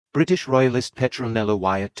British royalist Petronella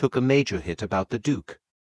Wyatt took a major hit about the Duke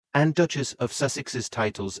and Duchess of Sussex's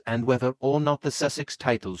titles and whether or not the Sussex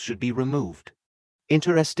titles should be removed.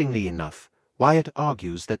 Interestingly enough, Wyatt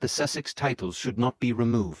argues that the Sussex titles should not be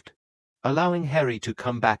removed. Allowing Harry to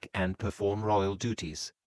come back and perform royal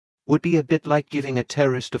duties would be a bit like giving a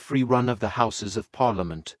terrorist a free run of the Houses of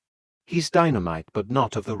Parliament. He's dynamite but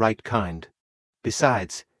not of the right kind.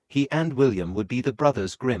 Besides, he and William would be the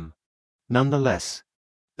brothers Grimm. Nonetheless,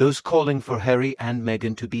 those calling for Harry and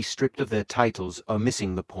Meghan to be stripped of their titles are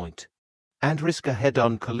missing the point and risk a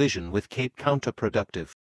head-on collision with Kate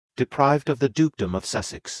counterproductive. Deprived of the dukedom of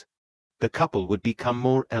Sussex, the couple would become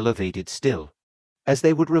more elevated still, as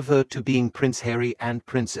they would revert to being Prince Harry and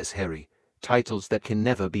Princess Harry, titles that can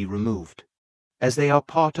never be removed, as they are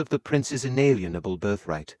part of the prince's inalienable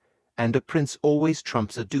birthright, and a prince always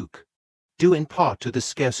trumps a duke, due in part to the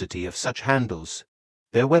scarcity of such handles.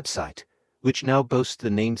 Their website, which now boasts the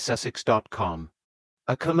name Sussex.com,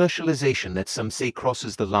 a commercialization that some say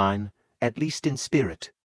crosses the line, at least in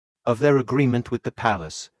spirit, of their agreement with the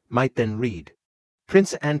palace, might then read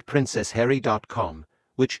princeandprincessharry.com,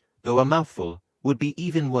 which, though a mouthful, would be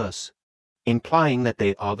even worse, implying that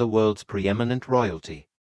they are the world's preeminent royalty,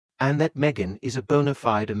 and that Meghan is a bona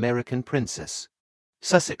fide American princess.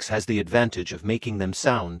 Sussex has the advantage of making them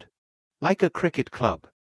sound like a cricket club.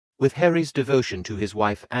 With Harry's devotion to his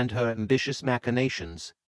wife and her ambitious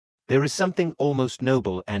machinations, there is something almost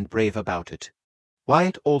noble and brave about it.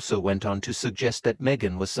 Wyatt also went on to suggest that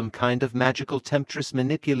Meghan was some kind of magical temptress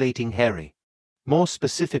manipulating Harry. More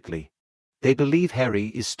specifically, they believe Harry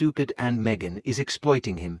is stupid and Meghan is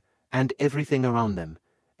exploiting him and everything around them.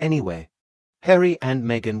 Anyway, Harry and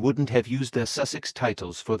Meghan wouldn't have used their Sussex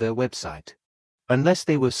titles for their website unless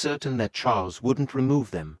they were certain that Charles wouldn't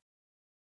remove them.